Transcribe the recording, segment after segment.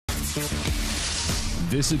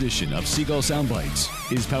This edition of Sea Gulls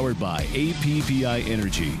Soundbites is powered by APPI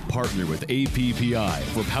Energy. Partner with APPI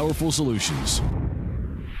for powerful solutions.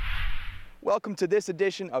 Welcome to this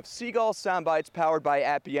edition of Sea Gulls Soundbites powered by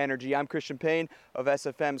APPI Energy. I'm Christian Payne of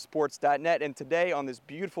SFMsportsnet, and today on this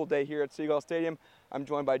beautiful day here at Sea Gulls Stadium, I'm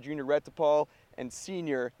joined by junior Rhett DePol and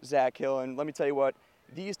senior Zach Hill. And let me tell you what,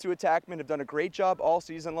 these two attackmen have done a great job all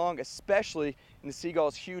season long, especially in the Sea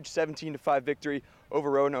Gulls' huge 17-5 victory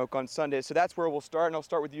over Roanoke on Sunday. So that's where we'll start, and I'll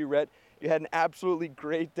start with you, Rhett. You had an absolutely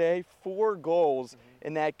great day, 4 goals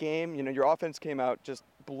in that game. You know, your offense came out just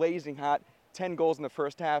blazing hot, 10 goals in the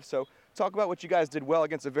first half. So talk about what you guys did well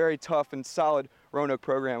against a very tough and solid Roanoke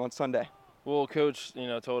program on Sunday. Well, Coach,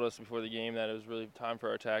 told us before the game that it was really time for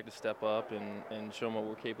our attack to step up and show them what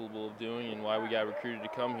we're capable of doing and why we got recruited to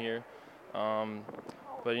come here.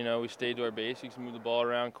 But, we stayed to our basics, moved the ball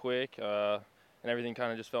around quick, and everything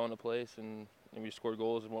kind of just fell into place, and we scored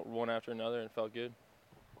goals one after another, and it felt good.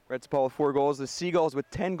 Rhett DePol with 4 goals. The Sea Gulls with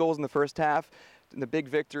 10 goals in the first half in the big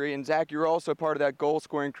victory. And, Zach, you're also part of that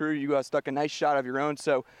goal-scoring crew. You stuck a nice shot of your own.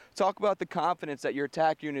 So talk about the confidence that your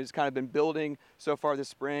attack unit has kind of been building so far this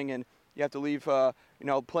spring, and you have to leave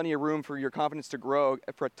plenty of room for your confidence to grow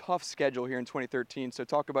for a tough schedule here in 2013. So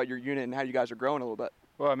talk about your unit and how you guys are growing a little bit.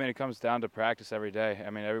 Well, it comes down to practice every day.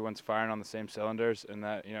 Everyone's firing on the same cylinders, and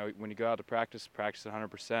that, when you go out to practice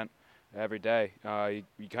 100% every day,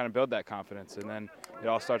 you kind of build that confidence, and then it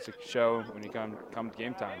all starts to show when you come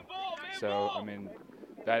game time. So,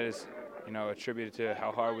 that is, attributed to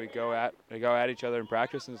how hard we go at each other in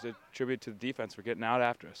practice, and it's attributed to the defense for getting out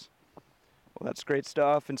after us. Well, that's great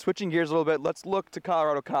stuff. And switching gears a little bit, let's look to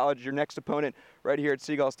Colorado College, your next opponent right here at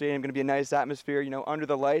Sea Gulls Stadium. Going to be a nice atmosphere, under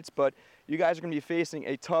the lights, but you guys are going to be facing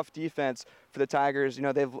a tough defense for the Tigers.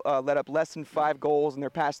 They've let up less than 5 goals in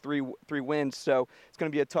their past three wins, so it's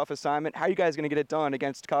going to be a tough assignment. How are you guys going to get it done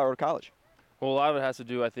against Colorado College? Well, a lot of it has to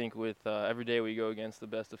do, I think, with every day we go against the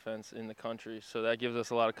best defense in the country. So that gives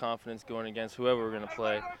us a lot of confidence going against whoever we're going to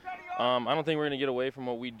play. I don't think we're going to get away from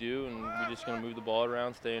what we do, and we're just going to move the ball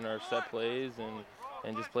around, stay in our set plays,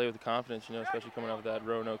 and just play with confidence, especially coming off of that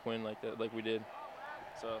Roanoke win like we did.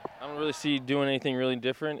 So I don't really see doing anything really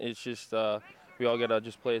different. It's just we all got to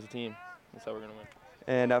just play as a team. That's how we're going to win.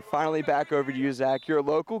 And finally, back over to you, Zach. You're a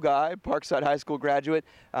local guy, Parkside High School graduate,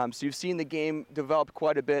 so you've seen the game develop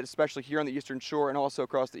quite a bit, especially here on the Eastern Shore and also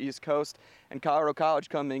across the East Coast. And Colorado College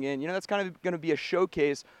coming in, that's kind of going to be a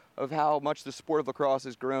showcase of how much the sport of lacrosse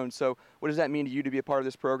has grown. So what does that mean to you to be a part of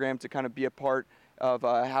this program, to kind of be a part of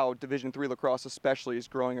how Division III lacrosse especially is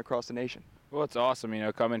growing across the nation? Well, it's awesome,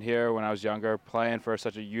 coming here when I was younger, playing for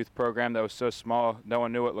such a youth program that was so small. No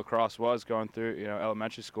one knew what lacrosse was going through,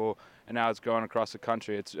 elementary school, and now it's going across the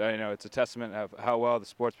country. It's, it's a testament of how well the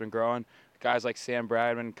sport's been growing. Guys like Sam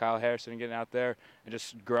Bradman, Kyle Harrison getting out there and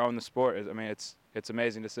just growing the sport. It's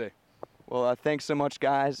amazing to see. Well, thanks so much,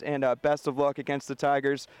 guys, and best of luck against the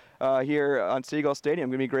Tigers here on Sea Gulls Stadium.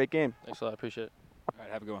 Going to be a great game. Thanks a lot. I appreciate it. All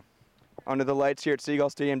right, have a good one. Under the lights here at Sea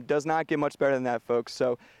Gulls Stadium does not get much better than that, folks.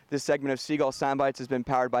 So this segment of Sea Gulls Soundbites has been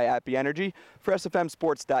powered by APPI Energy. For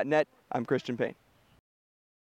SFMsports.net, I'm Christian Payne.